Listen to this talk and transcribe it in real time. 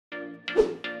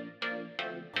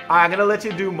I'm gonna let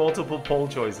you do multiple poll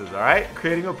choices, all right?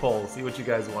 Creating a poll, see what you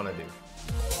guys want to do.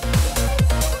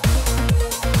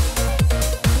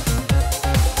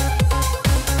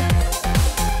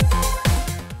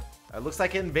 It looks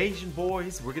like an invasion,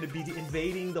 boys. We're gonna be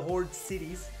invading the Horde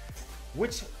cities,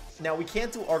 which now we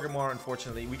can't do Argamar,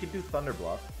 unfortunately. We could do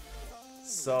Thunderbluff.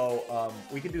 So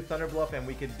we could do Thunderbluff, and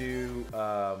we could do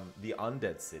the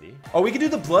Undead City. Oh, we could do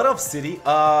the Blood Elf City.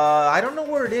 I don't know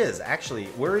where it is, actually.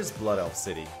 Where is Blood Elf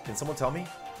City? Can someone tell me?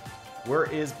 Where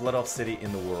is Blood Elf City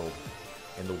in the world?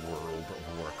 In the world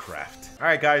of Warcraft. All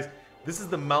right, guys. This is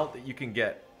the mount that you can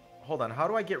get. Hold on. How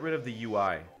do I get rid of the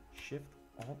UI? Shift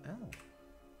Alt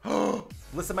L.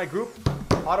 Listen, my group.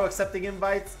 Auto accepting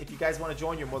invites. If you guys want to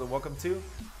join, you're more than welcome to.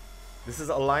 This is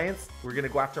Alliance. We're going to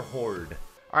go after Horde.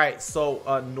 All right,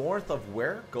 so north of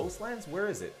where? Ghostlands? Where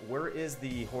is it? Where is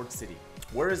the Horde City?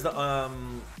 Where is the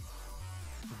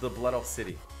Blood Elf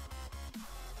City?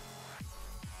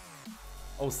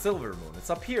 Oh, Silvermoon. It's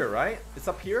up here, right? It's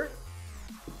up here.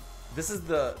 This is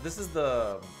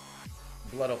the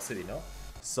Blood Elf City, no?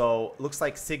 So looks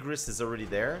like Sigris is already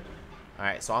there. All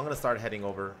right, so I'm gonna start heading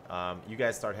over. You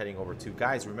guys start heading over too,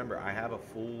 guys. Remember, I have a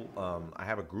full, I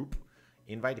have a group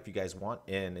invite if you guys want,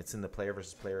 and it's in the player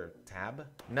versus player tab.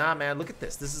 Nah, man, look at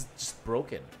this. This is just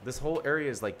broken. This whole area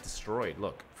is like destroyed.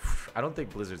 Look, I don't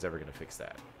think Blizzard's ever gonna fix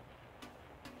that.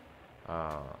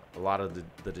 A lot of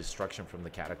the destruction from the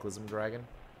Cataclysm Dragon.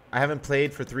 I haven't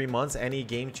played for 3 months. Any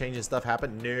game-changing stuff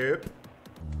happened? Nope.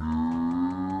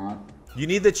 You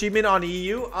need the achievement on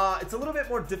EU? It's a little bit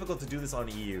more difficult to do this on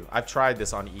EU. I've tried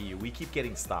this on EU. We keep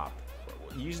getting stopped.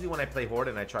 Usually when I play Horde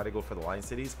and I try to go for the Lion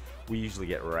Cities, we usually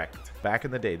get wrecked. Back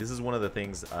in the day, this is one of the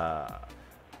things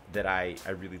that I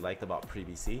really liked about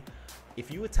PvC. If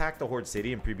you attacked the Horde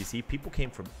City in PvC, people came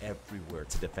from everywhere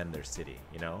to defend their city,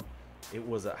 you know? It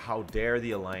was a how dare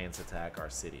the Alliance attack our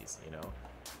cities, you know?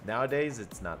 Nowadays,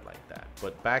 it's not like that.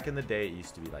 But back in the day, it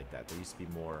used to be like that. There used to be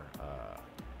more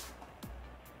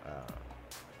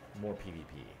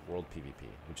PvP, world PvP,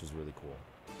 which is really cool.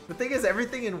 The thing is,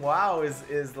 everything in WoW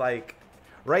is like,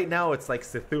 right now it's like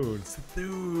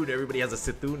Sithun. Everybody has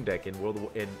a Sithun deck in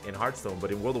in Hearthstone, but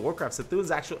in World of Warcraft,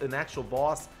 Sithun's an actual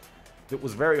boss that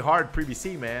was very hard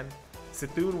PvC, man.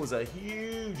 Sithun was a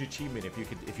huge achievement if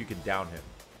you could down him.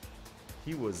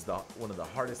 He was one of the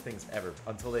hardest things ever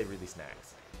until they released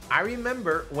Nags. I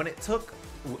remember when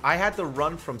I had to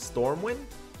run from Stormwind.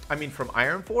 I mean, from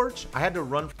Ironforge. I had to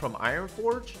run from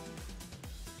Ironforge.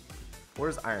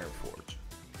 Where's Ironforge?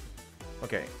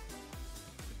 Okay.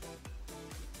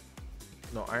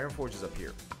 No, Ironforge is up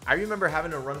here. I remember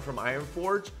having to run from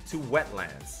Ironforge to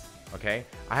Wetlands. Okay.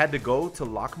 I had to go to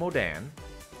Loch Modan.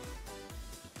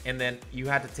 And then you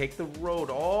had to take the road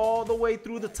all the way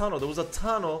through the tunnel. There was a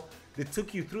tunnel that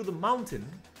took you through the mountain.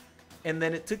 And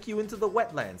then it took you into the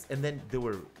wetlands. And then there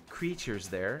were creatures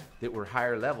there that were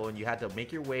higher level. And you had to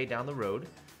make your way down the road,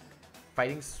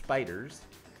 fighting spiders.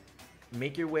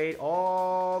 Make your way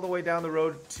all the way down the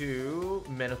road to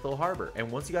Menethil Harbor. And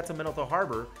once you got to Menethil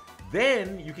Harbor,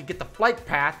 then you could get the flight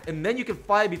path. And then you could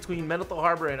fly between Menethil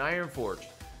Harbor and Ironforge.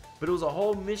 But it was a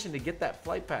whole mission to get that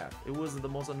flight path. It was the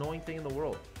most annoying thing in the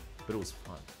world. But it was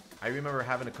fun. I remember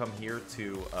having to come here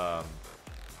to...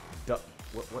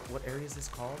 What area is this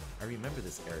called? I remember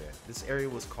this area. This area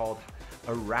was called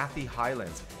Arathi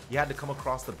Highlands. You had to come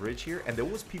across the bridge here, and there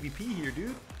was PvP here,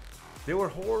 dude. There were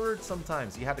hordes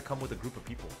sometimes. You had to come with a group of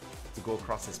people to go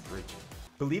across this bridge.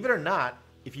 Believe it or not,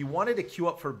 if you wanted to queue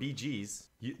up for BGs,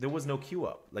 there was no queue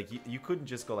up. Like, you couldn't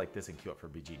just go like this and queue up for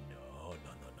BG. No.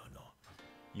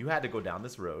 You had to go down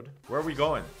this road. Where are we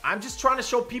going? I'm just trying to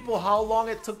show people how long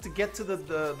it took to get to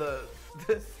the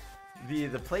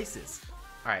places.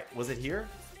 All right, was it here?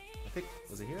 I think,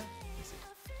 was it here? Let me see.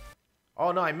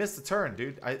 Oh no, I missed the turn,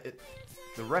 dude.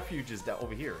 The refuge is down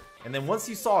over here. And then once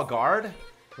you saw a guard,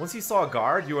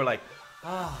 you were like,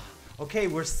 okay,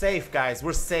 we're safe, guys.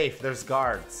 We're safe. There's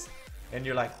guards. And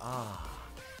you're like,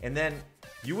 And then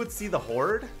you would see the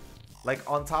Horde, like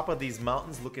on top of these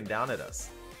mountains looking down at us.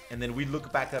 And then we'd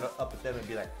look back up at them and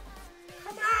be like,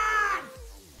 come on!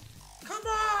 Come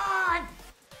on!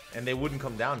 And they wouldn't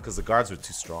come down because the guards were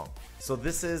too strong. So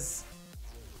this is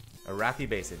Arathi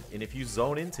Basin. And if you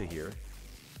zone into here,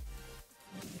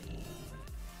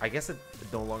 I guess it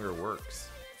no longer works.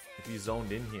 If you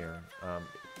zoned in here,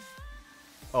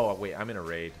 oh wait, I'm in a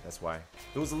raid. That's why.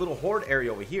 There was a little Horde area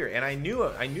over here, and I knew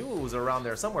it was around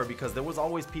there somewhere because there was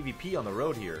always PvP on the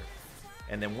road here.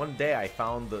 And then one day I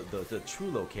found the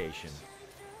true location,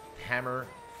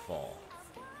 Hammerfall.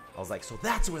 I was like, so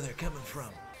that's where they're coming from.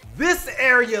 This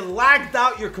area lagged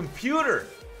out your computer.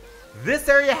 This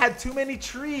area had too many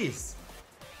trees.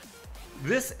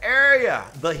 This area,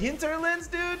 the hinterlands,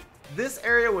 dude. This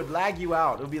area would lag you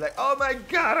out. It would be like, oh my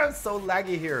god, I'm so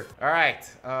laggy here. All right,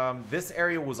 this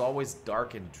area was always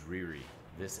dark and dreary.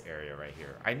 This area right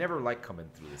here. I never liked coming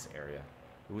through this area.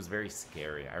 It was very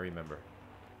scary, I remember.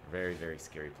 Very, very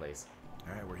scary place.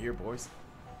 All right, we're here, boys.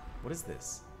 What is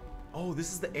this? Oh,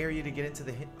 this is the area to get into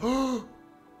the hint.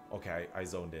 Okay, I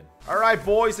zoned in. All right,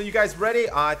 boys, are you guys ready?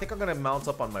 I think I'm gonna mount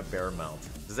up on my bear mount.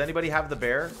 Does anybody have the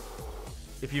bear?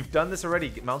 If you've done this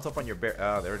already, mount up on your bear.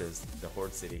 Oh, there it is, the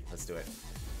Horde city. Let's do it.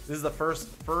 This is the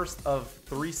first of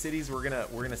 3 cities we're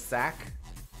gonna sack.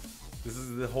 This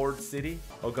is the Horde city.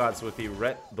 Oh God, Swifty,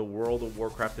 Ret, the World of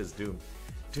Warcraft is doomed.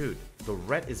 Dude, the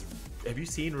Ret is. Have you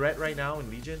seen Ret right now in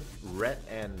Legion? Ret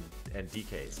and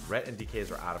DKs. Ret and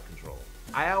DKs are out of control.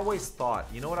 I always thought,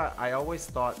 you know what? I always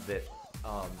thought that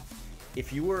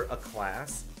if you were a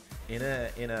class in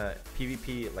a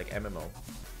PvP like MMO,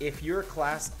 if you're a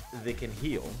class that can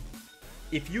heal,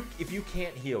 if you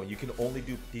can't heal and you can only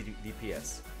do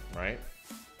DPS, right?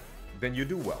 Then you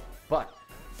do well. But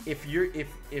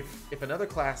if another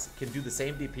class can do the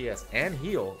same DPS and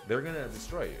heal, they're gonna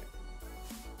destroy you,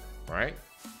 right?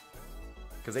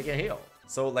 Because they can heal.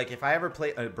 So like if I ever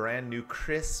play a brand new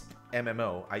crisp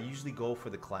MMO, I usually go for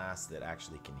the class that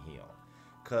actually can heal,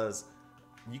 because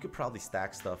you could probably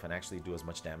stack stuff and actually do as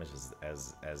much damage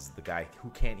as the guy who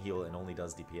can't heal and only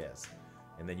does DPS,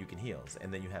 and then you can heal,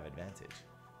 and then you have advantage.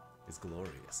 It's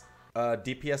glorious.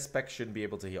 DPS spec shouldn't be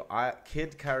able to heal.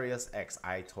 Kid Carius X.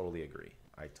 I totally agree.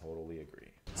 I totally agree.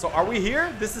 So are we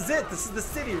here? This is it. This is the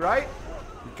city, right?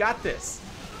 We got this.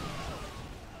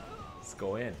 Let's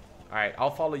go in. All right,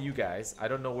 I'll follow you guys. I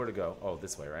don't know where to go. Oh,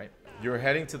 this way, right? You're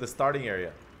heading to the starting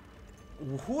area.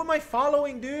 Who am I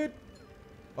following, dude?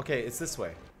 Okay, it's this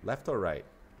way. Left or right?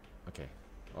 Okay.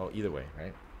 Oh, either way,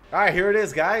 right? All right, here it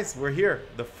is, guys. We're here.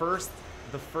 The first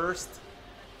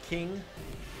king.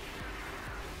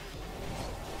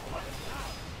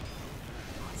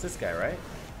 It's this guy, right?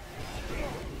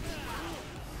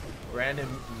 Brandon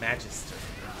Magister.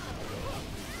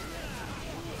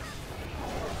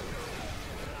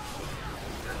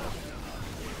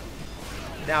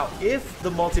 Now, if the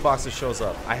multi-boxer shows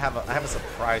up, I have a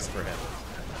surprise for him.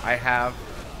 I have.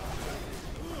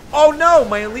 Oh no!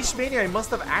 My Unleash Mania, I must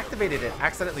have activated it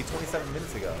accidentally 27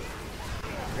 minutes ago.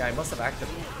 Yeah, I must have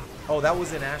activated. Oh, that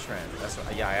was in Ashran. That's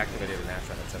right. Yeah, I activated it in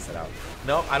Ashran to test it out.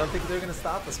 No, I don't think they're gonna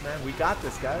stop us, man. We got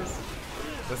this, guys.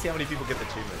 Let's see how many people get the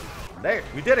achievement. There,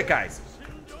 we did it, guys.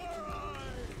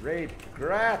 Great,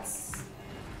 congrats.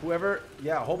 Whoever,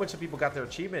 yeah, a whole bunch of people got their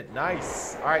achievement.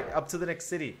 Nice. All right, up to the next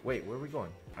city. Wait, where are we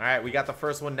going? All right, we got the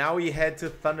first one. Now we head to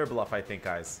Thunderbluff, I think,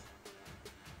 guys.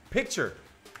 Picture.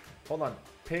 Hold on.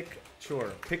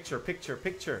 Picture.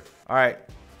 All right,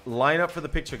 line up for the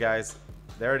picture, guys.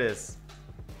 There it is.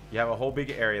 You have a whole big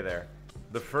area there.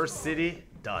 The first city,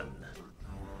 done.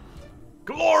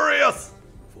 Glorious!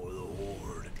 For the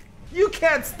Horde. You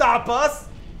can't stop us!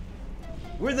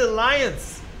 We're the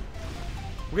Alliance.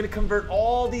 We're gonna convert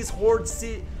all these Horde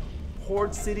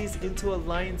cities into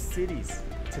Alliance cities.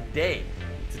 Today.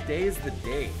 Today is the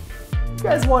day. You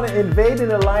guys want to invade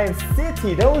an Alliance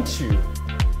city, don't you?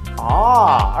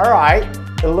 Ah, alright.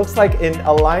 It looks like an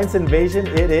Alliance invasion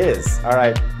it is.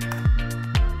 Alright.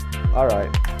 Alright.